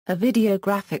A video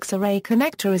graphics array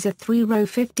connector is a 3-row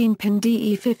 15-pin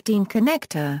DE15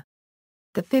 connector.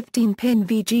 The 15-pin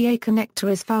VGA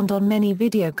connector is found on many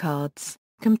video cards,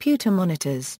 computer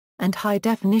monitors, and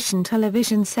high-definition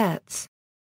television sets.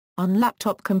 On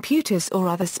laptop computers or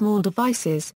other small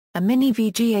devices, a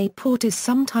mini-VGA port is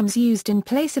sometimes used in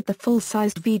place of the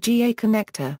full-sized VGA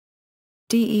connector.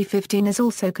 DE15 is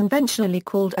also conventionally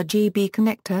called a GB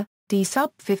connector,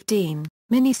 D-sub-15,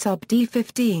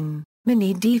 mini-sub-D15,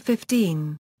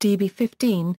 mini-D15,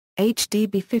 DB15,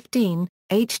 HDB15,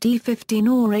 HD15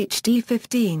 or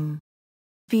HD15.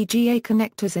 VGA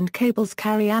connectors and cables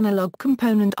carry analog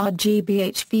component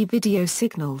RGB-HV video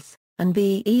signals, and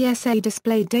VESA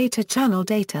display data channel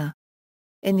data.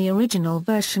 In the original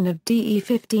version of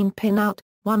DE15 pinout,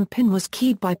 one pin was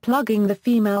keyed by plugging the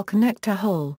female connector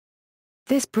hole.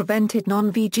 This prevented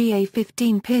non-VGA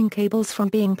 15-pin cables from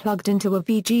being plugged into a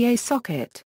VGA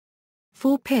socket.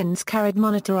 4 pins carried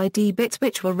monitor ID bits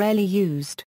which were rarely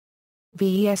used.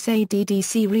 VESA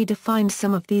DDC redefined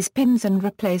some of these pins and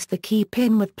replaced the key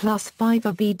pin with +5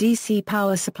 a VDC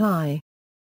power supply.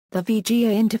 The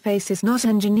VGA interface is not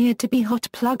engineered to be hot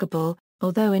pluggable,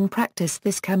 although in practice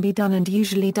this can be done and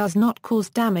usually does not cause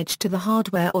damage to the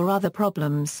hardware or other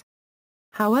problems.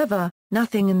 However,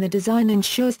 nothing in the design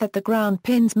ensures that the ground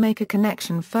pins make a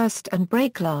connection first and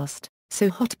break last, so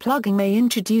hot plugging may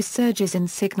introduce surges in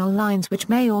signal lines which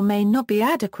may or may not be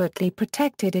adequately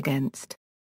protected against.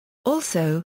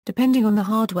 Also, depending on the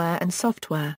hardware and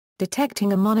software,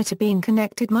 detecting a monitor being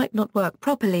connected might not work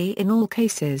properly in all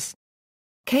cases.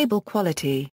 Cable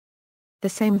quality. The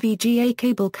same VGA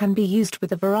cable can be used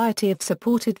with a variety of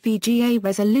supported VGA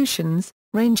resolutions,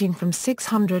 ranging from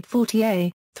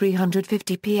 640A,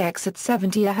 350px at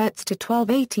 70 Hz to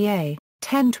 1280A,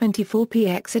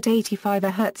 1024px at 85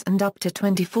 Hz and up to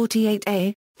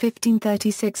 2048A,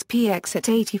 1536px at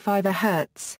 85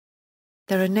 Hz.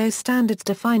 There are no standards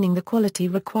defining the quality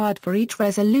required for each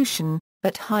resolution,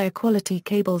 but higher quality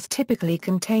cables typically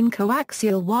contain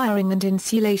coaxial wiring and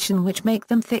insulation which make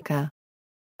them thicker.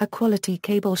 A quality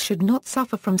cable should not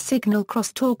suffer from signal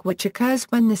crosstalk, which occurs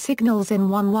when the signals in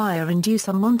one wire induce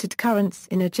unwanted currents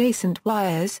in adjacent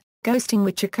wires, ghosting,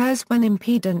 which occurs when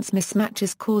impedance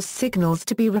mismatches cause signals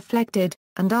to be reflected,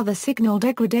 and other signal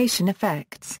degradation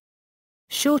effects.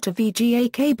 Shorter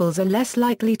VGA cables are less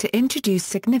likely to introduce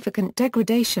significant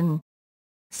degradation.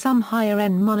 Some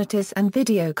higher-end monitors and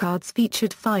video cards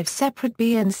featured 5 separate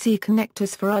BNC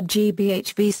connectors for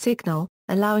RGB-HV signal,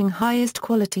 allowing highest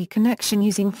quality connection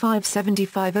using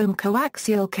 575 ohm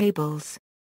coaxial cables.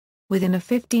 Within a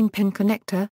 15-pin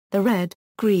connector, the red,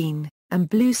 green, and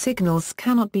blue signals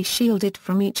cannot be shielded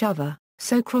from each other,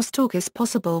 so crosstalk is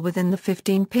possible within the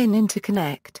 15-pin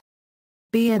interconnect.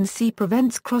 BNC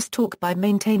prevents crosstalk by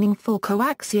maintaining full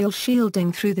coaxial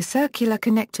shielding through the circular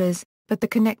connectors, but the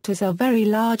connectors are very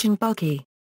large and bulky.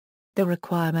 The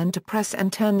requirement to press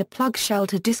and turn the plug shell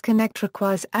to disconnect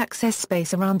requires access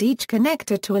space around each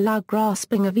connector to allow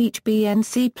grasping of each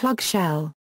BNC plug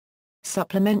shell.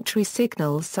 Supplementary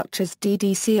signals such as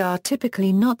DDC are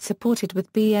typically not supported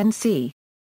with BNC.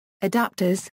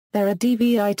 Adapters. There are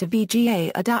DVI to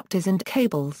VGA adapters and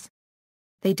cables.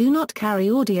 They do not carry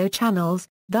audio channels,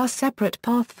 thus separate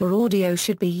path for audio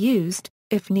should be used,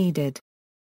 if needed.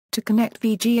 To connect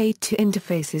VGA to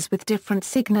interfaces with different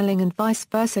signaling and vice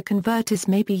versa, converters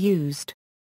may be used.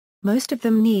 Most of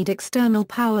them need external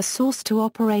power source to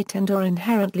operate and are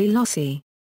inherently lossy.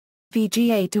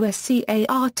 VGA to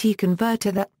SCART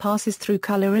converter that passes through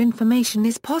color information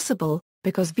is possible,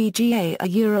 because VGA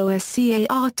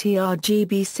SCART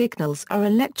RGB signals are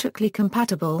electrically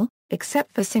compatible,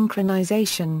 except for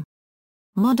synchronization.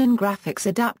 Modern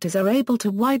graphics adapters are able to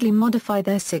widely modify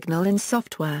their signal in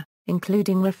software,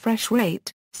 including refresh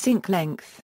rate, sync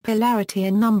length, polarity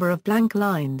and number of blank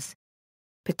lines.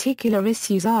 Particular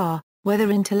issues are,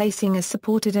 whether interlacing is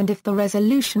supported and if the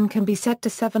resolution can be set to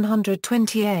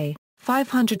 720A,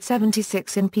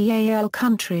 576 in PAL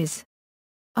countries.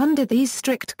 Under these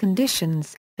strict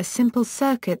conditions, a simple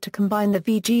circuit to combine the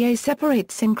VGA separate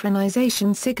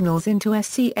synchronization signals into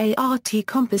SCART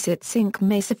composite sync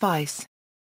may suffice.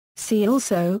 See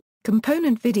also,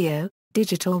 component video,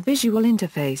 digital visual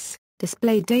interface,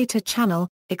 display data channel,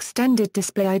 extended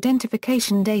display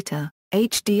identification data,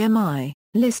 HDMI,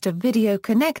 list of video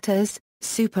connectors,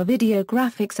 Super Video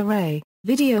Graphics Array,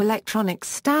 Video Electronics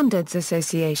Standards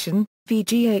Association,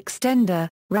 VGA extender,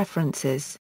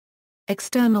 references.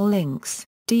 External links,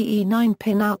 DE9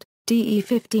 pinout,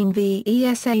 DE15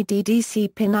 VESA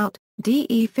DDC pinout,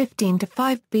 DE15 to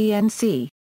 5 BNC.